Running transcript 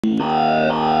Alright,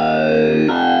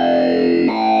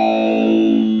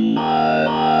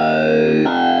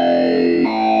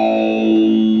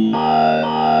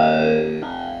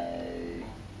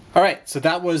 so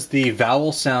that was the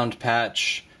vowel sound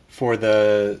patch for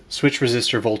the switch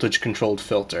resistor voltage controlled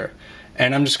filter.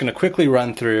 And I'm just going to quickly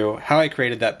run through how I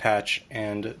created that patch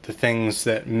and the things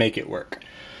that make it work.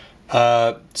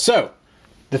 So,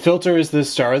 the filter is the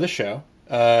star of the show.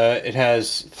 It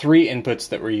has 3 inputs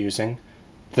that we're using.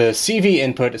 The CV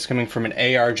input is coming from an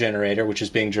AR generator, which is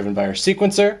being driven by our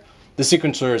sequencer. The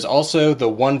sequencer is also the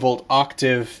 1 volt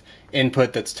octave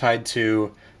input that's tied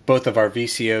to both of our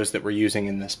VCOs that we're using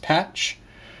in this patch.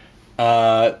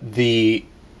 The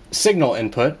signal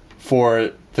input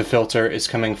for the filter is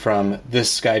coming from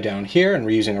this guy down here, and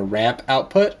we're using a ramp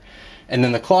output. And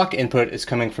then the clock input is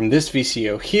coming from this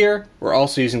VCO here. We're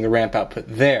also using the ramp output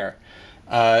there.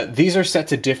 These are set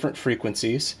to different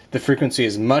frequencies. The frequency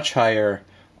is much higher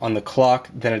on the clock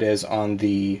than it is on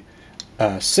the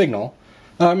signal.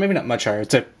 Maybe not much higher,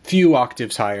 it's a few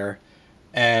octaves higher.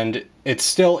 And it's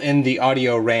still in the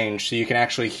audio range, so you can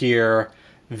actually hear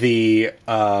the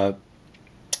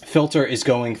filter is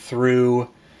going through,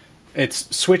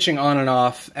 it's switching on and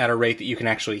off at a rate that you can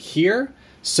actually hear,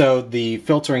 so the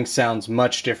filtering sounds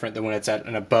much different than when it's at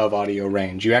an above audio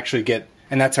range. You actually get,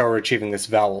 and that's how we're achieving this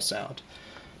vowel sound.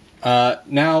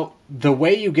 Now, the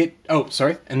way you get,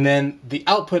 and then the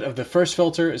output of the first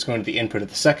filter is going to the input of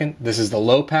the second. This is the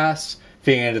low pass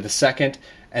feeding into the second,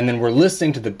 and then we're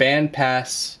listening to the band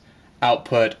pass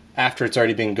output after it's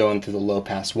already been going through the low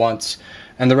pass once,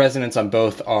 and the resonance on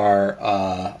both are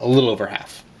a little over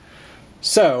half.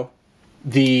 So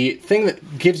the thing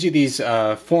that gives you these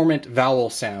formant vowel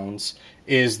sounds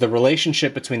is the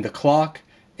relationship between the clock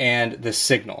and the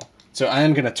signal. So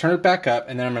I'm going to turn it back up,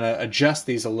 and then I'm going to adjust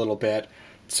these a little bit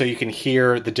so you can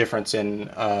hear the difference in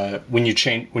when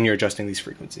you're adjusting these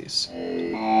frequencies.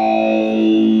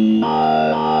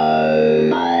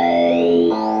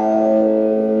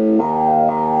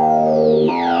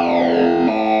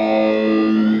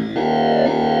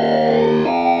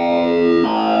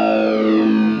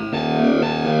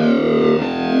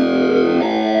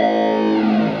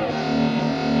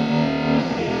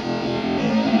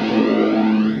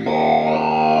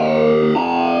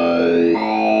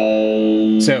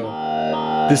 So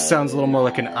this sounds a little more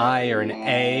like an I or an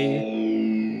A.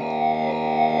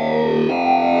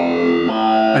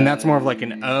 And that's more of like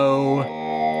an O,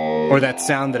 or that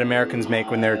sound that Americans make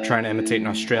when they're trying to imitate an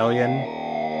Australian.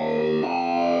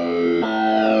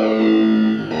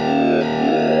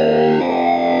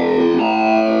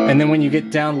 And then when you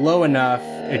get down low enough,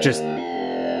 it just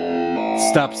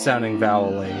stops sounding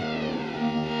vowel-y.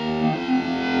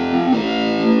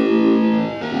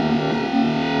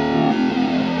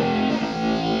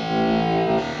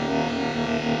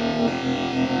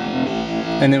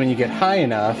 And then when you get high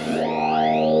enough,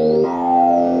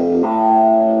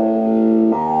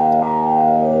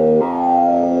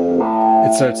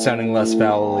 it starts sounding less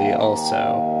vowel-y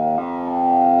also.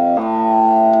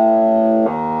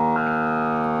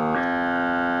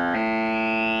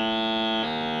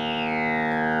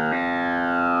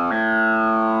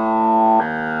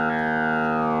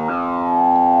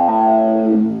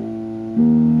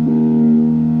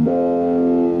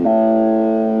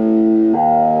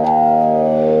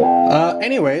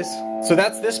 Anyways, so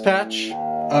that's this patch.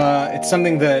 It's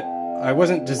something that I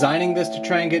wasn't designing this to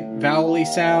try and get vowel-y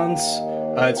sounds.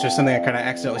 It's just something I kind of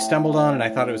accidentally stumbled on, and I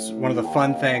thought it was one of the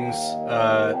fun things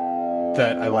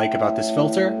that I like about this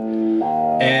filter.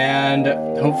 And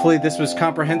hopefully this was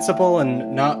comprehensible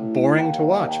and not boring to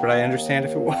watch, but I understand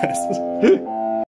if it was.